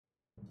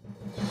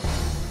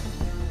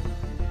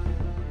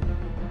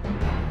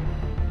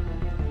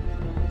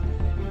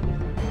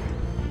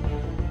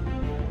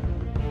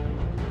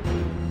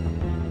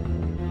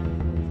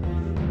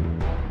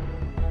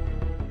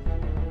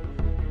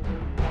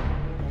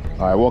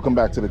All right, welcome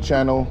back to the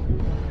channel.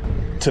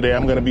 Today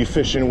I'm gonna be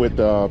fishing with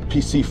the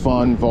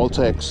Piscifun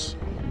Valtex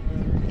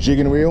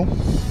Jigging Reel.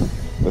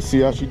 Let's see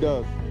how she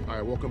does. All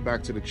right, welcome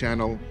back to the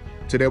channel.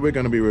 Today we're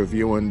gonna be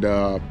reviewing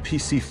the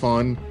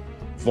Piscifun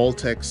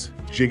Valtex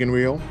Jigging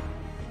Reel.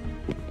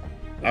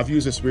 I've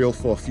used this reel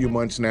for a few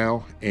months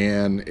now,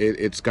 and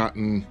it's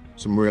gotten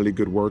some really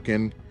good work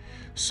in.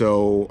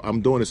 So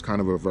I'm doing this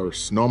kind of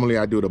reverse. Normally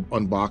I do the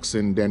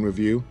unboxing, then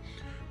review.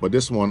 But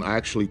this one, I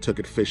actually took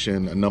it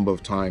fishing a number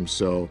of times,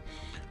 so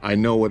I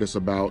know what it's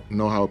about,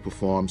 know how it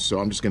performs. So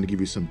I'm just going to give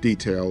you some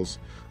details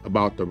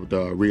about the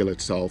reel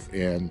itself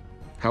and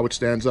how it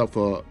stands up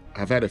for.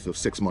 I've had it for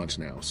 6 months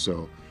now,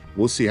 so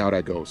we'll see how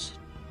that goes.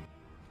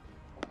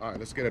 All right,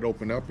 let's get it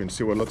opened up and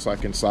see what it looks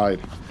like inside.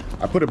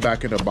 I put it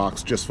back in the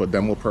box just for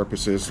demo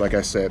purposes. Like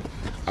I said,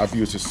 I've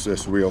used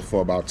this reel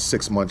for about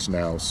 6 months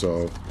now,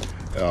 so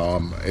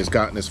it's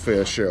gotten its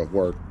fair share of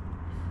work.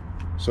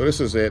 So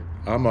this is it.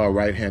 I'm a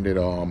right-handed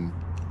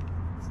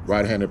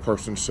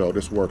person, so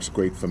this works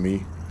great for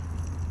me.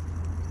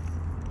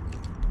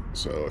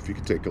 So if you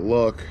can take a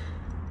look,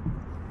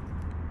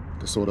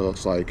 this is what it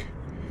looks like.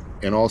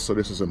 And also,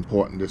 this is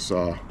important, this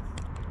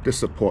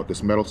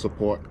metal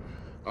support.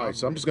 All right,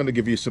 so I'm just going to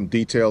give you some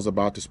details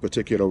about this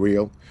particular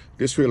reel.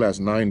 This reel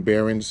has 9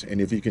 bearings, and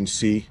if you can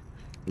see,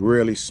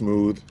 really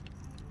smooth.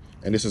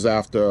 And this is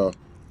after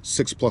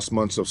 6+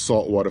 months of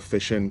saltwater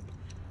fishing,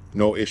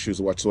 no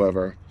issues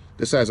whatsoever.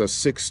 This has a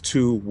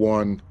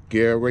 6:1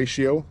 gear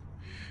ratio,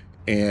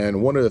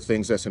 and one of the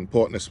things that's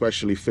important,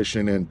 especially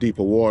fishing in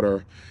deeper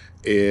water,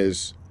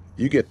 is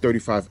you get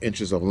 35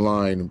 inches of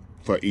line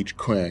for each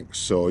crank.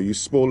 So you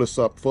spool this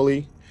up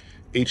fully.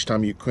 Each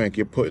time you crank,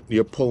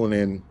 you're pulling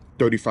in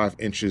 35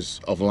 inches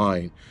of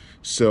line.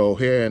 So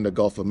here in the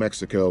Gulf of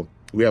Mexico,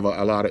 we have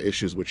a lot of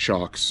issues with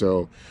sharks.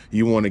 So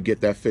you want to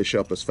get that fish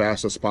up as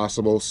fast as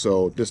possible.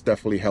 So this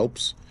definitely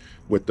helps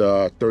with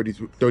the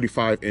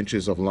 35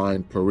 inches of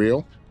line per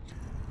reel.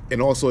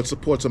 And also it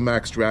supports a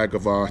max drag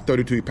of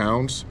 33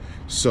 pounds.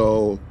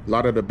 So a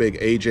lot of the big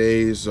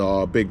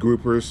AJs, big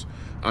groupers,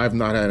 I've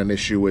not had an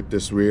issue with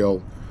this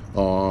reel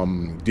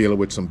dealing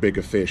with some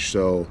bigger fish.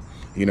 So,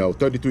 you know,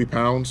 33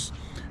 pounds,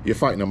 you're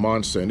fighting a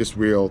monster, and this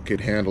reel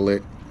could handle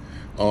it.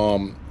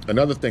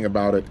 Another thing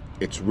about it,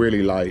 it's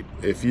really light.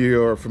 If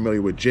you're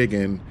familiar with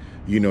jigging,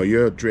 you know,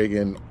 you're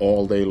jigging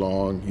all day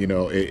long. You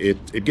know,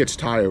 it gets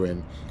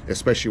tiring,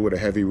 especially with a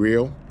heavy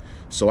reel.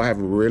 So I have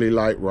a really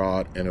light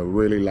rod and a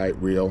really light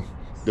reel.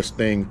 This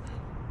thing,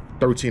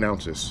 13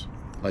 ounces,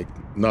 like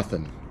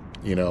nothing.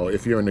 You know,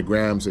 if you're in the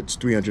grams, it's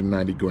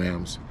 390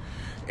 grams.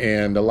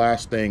 And the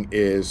last thing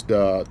is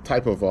the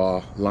type of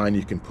line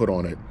you can put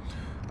on it.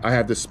 I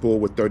have this spool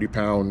with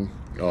 30-pound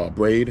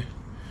braid,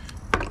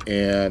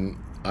 and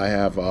I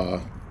have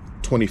a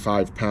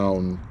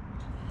 25-pound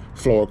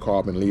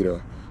fluorocarbon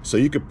leader. So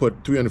you could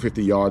put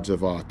 350 yards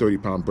of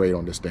 30-pound braid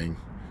on this thing.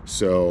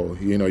 So,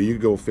 you know, you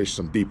could go fish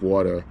some deep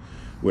water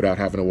without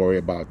having to worry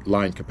about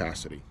line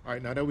capacity. All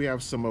right, now that we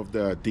have some of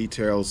the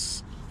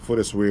details for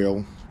this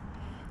reel,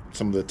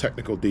 some of the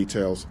technical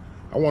details,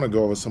 I want to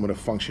go over some of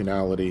the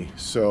functionality.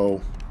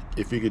 So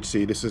if you could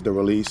see, this is the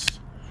release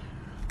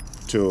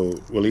to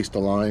release the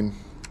line.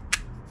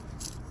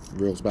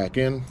 Reels back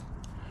in.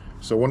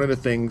 So one of the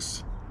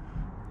things,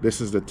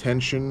 this is the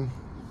tension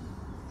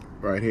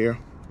right here,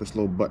 this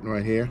little button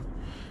right here,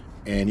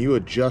 and you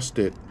adjust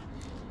it,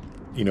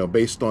 you know,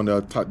 based on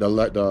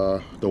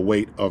the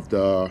weight of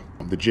the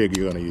jig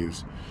you're going to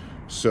use.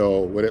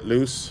 So with it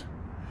loose,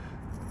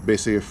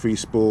 basically a free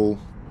spool,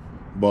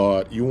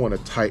 but you want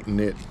to tighten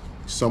it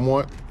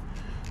somewhat,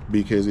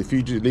 because if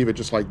you just leave it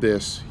just like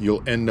this,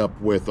 you'll end up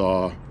with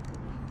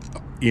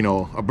you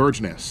know, a bird's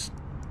nest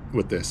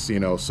with this, you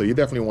know. So you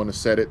definitely want to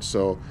set it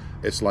so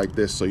it's like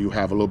this, so you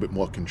have a little bit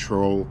more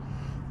control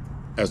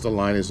as the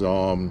line is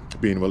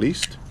being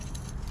released.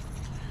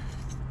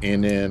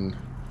 And then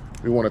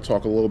we want to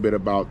talk a little bit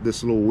about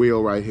this little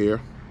wheel right here.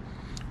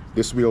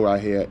 This wheel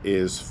right here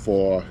is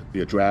for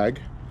the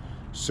drag.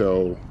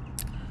 So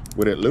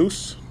with it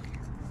loose,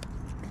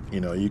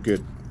 you know, you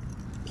could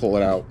pull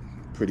it out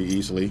pretty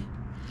easily.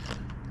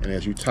 And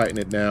as you tighten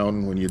it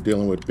down, when you're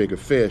dealing with bigger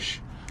fish,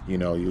 you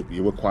know,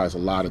 it requires a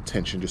lot of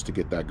tension just to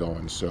get that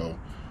going. So,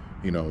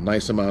 you know,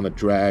 nice amount of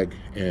drag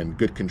and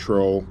good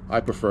control.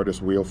 I prefer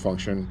this wheel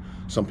function.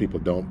 Some people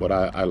don't, but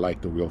I like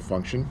the wheel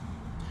function.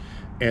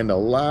 And the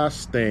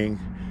last thing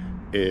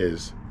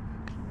is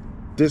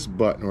this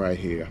button right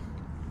here.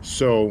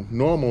 So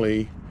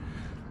normally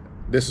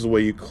this is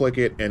where you click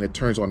it and it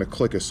turns on the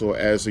clicker, so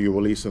as you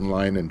release in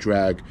line and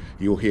drag,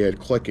 you'll hear it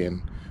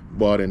clicking.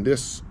 But in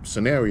this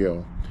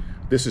scenario,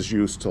 this is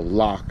used to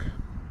lock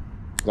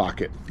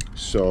it.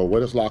 So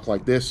when it's locked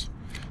like this,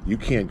 you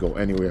can't go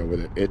anywhere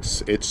with it.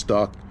 It's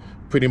stuck.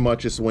 Pretty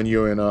much it's when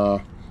you're in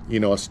a, you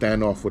know, a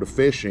standoff with a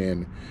fish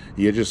and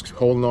you're just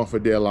holding on for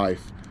dear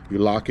life. You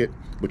lock it,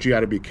 but you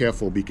got to be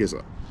careful, because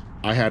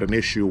I had an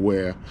issue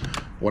where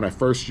when I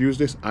first used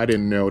this, I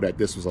didn't know that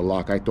this was a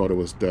lock. I thought it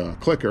was the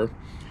clicker,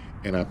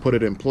 and I put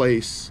it in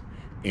place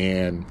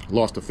and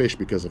lost a fish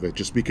because of it,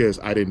 just because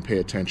I didn't pay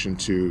attention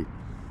to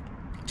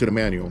to the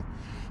manual.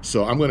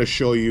 So I'm going to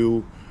show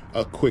you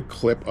a quick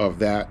clip of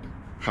that,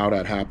 how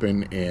that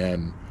happened,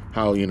 and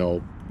how, you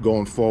know,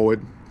 going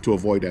forward to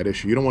avoid that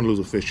issue. You don't want to lose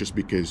a fish just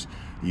because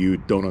you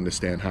don't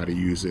understand how to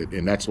use it,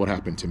 and that's what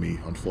happened to me,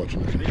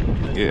 unfortunately.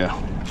 Yeah.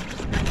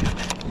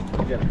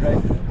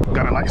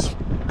 Got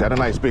a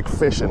nice big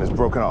fish, and it's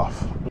broken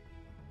off.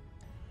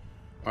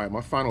 All right, my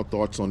final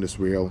thoughts on this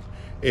reel.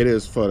 It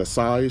is, for the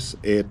size,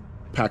 it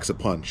packs a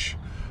punch.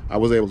 I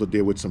was able to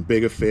deal with some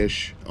bigger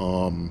fish,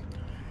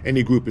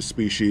 any group of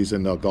species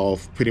in the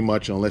Gulf, pretty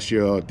much, unless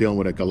you're dealing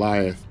with a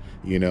Goliath,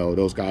 you know,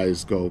 those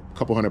guys go a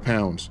couple 100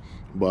 pounds.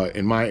 But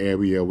in my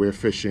area, we're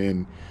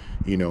fishing,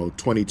 you know,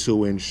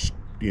 22-inch,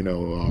 you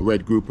know,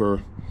 red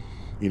grouper,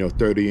 you know,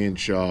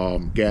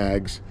 30-inch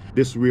gags.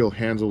 This reel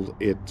handled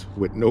it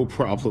with no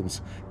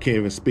problems. Can't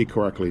even speak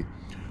correctly.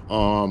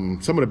 Some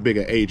of the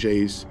bigger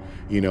AJs,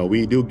 you know,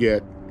 we do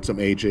get some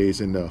AJs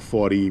in the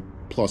 40+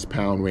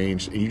 pound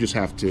range, and you just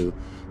have to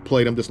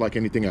play them just like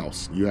anything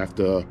else. You have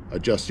to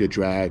adjust your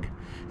drag.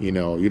 You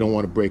know, you don't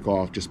want to break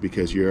off just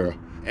because you're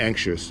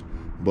anxious.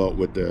 But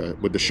with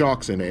the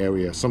sharks in the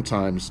area,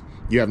 sometimes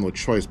you have no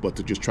choice but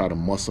to just try to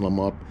muscle them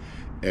up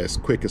as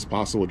quick as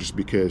possible, just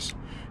because,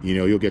 you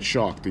know, you'll get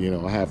shocked. You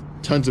know, I have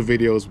tons of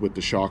videos with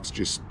the sharks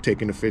just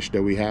taking the fish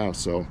that we have.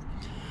 So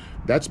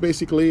that's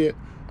basically it.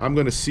 I'm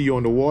gonna see you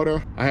on the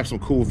water. I have some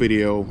cool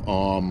video,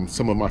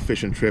 some of my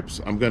fishing trips.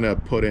 I'm gonna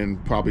put in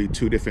probably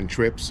 2 different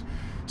trips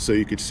so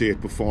you could see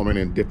it performing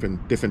in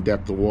different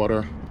depth of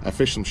water. I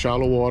fished some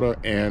shallow water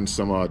and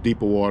some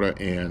deeper water,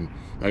 and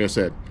like I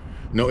said,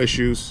 no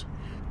issues.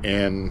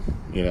 And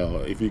you know,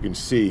 if you can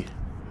see,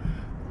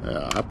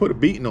 I put a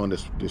beating on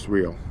this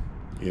reel,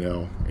 you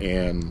know,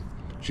 and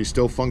she's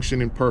still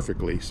functioning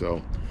perfectly.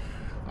 So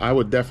I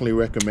would definitely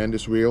recommend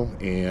this reel.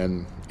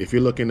 And if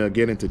you're looking to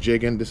get into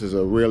jigging, this is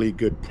a really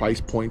good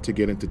price point to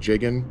get into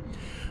jigging.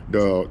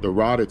 The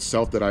rod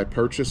itself that I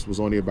purchased was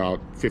only about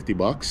 50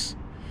 bucks,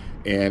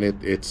 and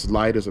it's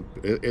light as a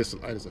feather.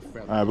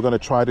 All right, we're gonna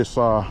try this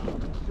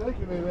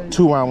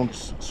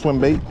 2-ounce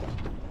swim bait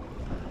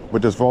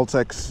with this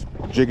Valtex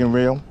Jigging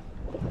Reel.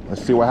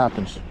 Let's see what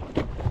happens.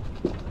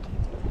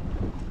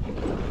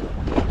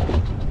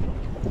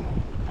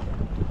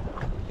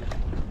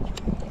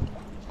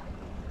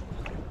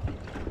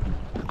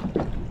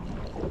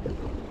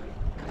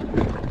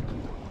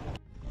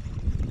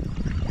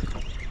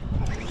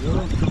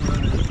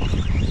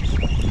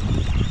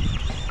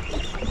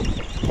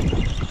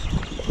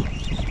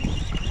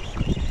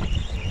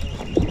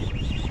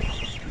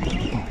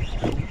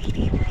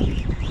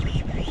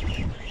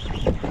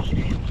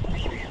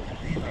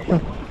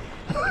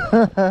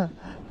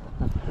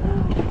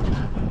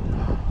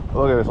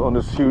 Look at this on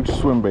this huge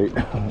swim bait.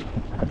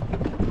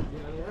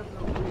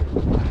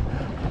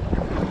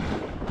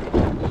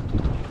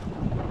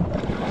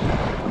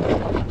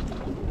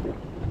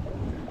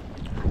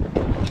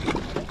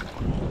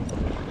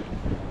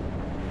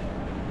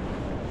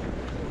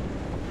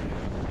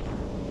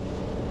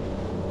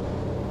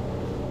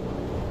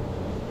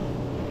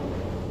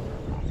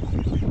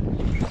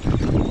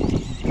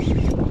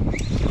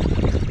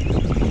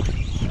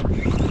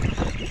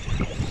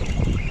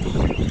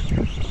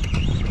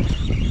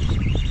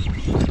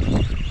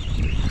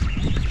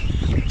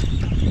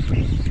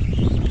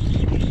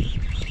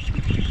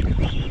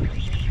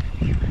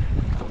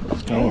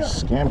 Oh,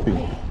 scampy.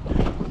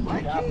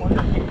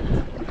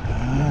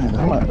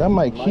 That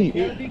might keep.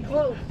 Yeah.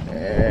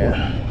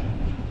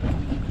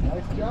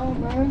 Nice job,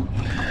 man.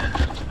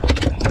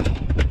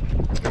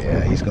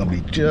 Yeah, he's gonna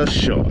be just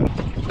short.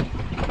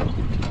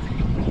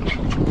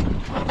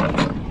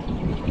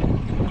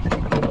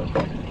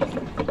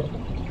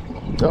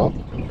 Oh.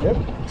 Yep.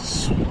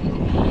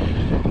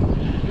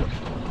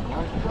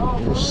 Nice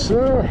job, yes,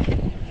 sir.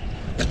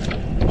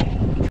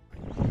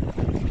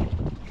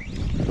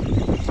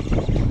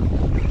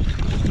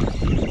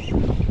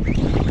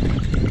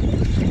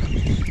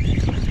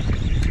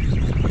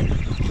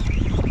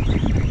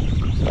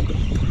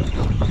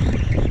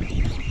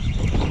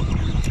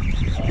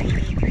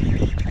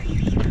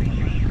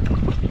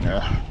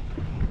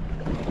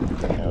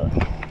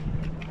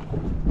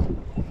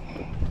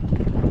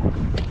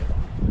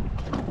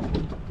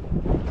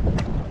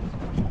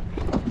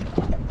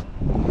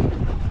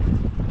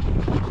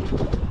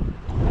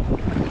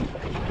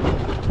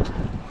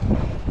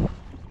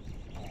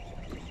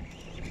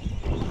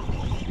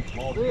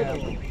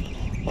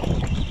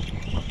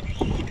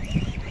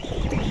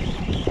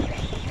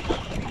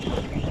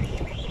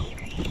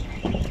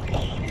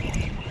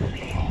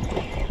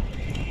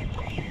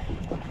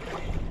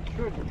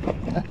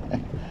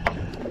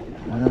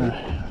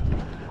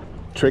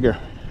 Trigger.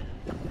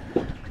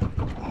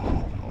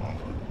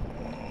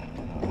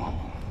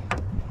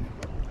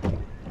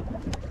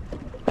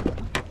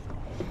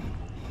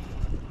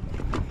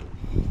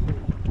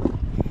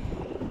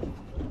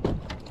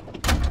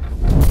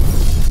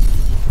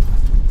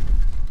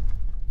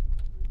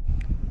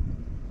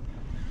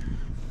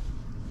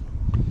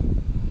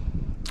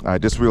 All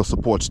right, this reel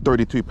supports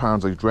 33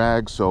 pounds of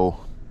drag, so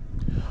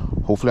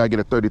hopefully I get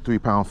a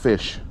 33-pound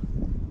fish.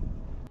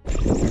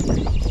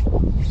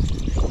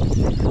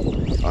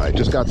 right,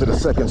 just got to the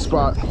second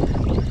spot.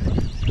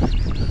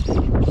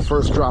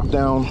 First drop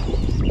down,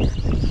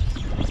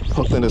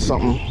 hooked into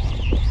something.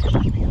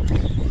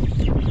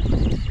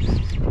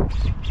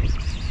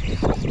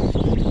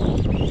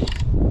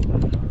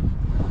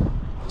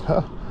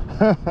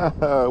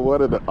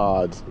 What are the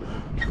odds?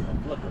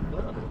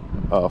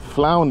 A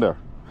flounder.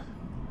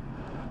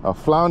 A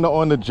flounder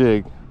on the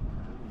jig.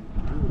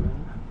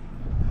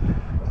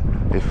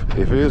 If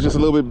it was just a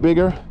little bit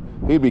bigger,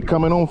 he'd be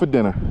coming home for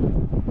dinner.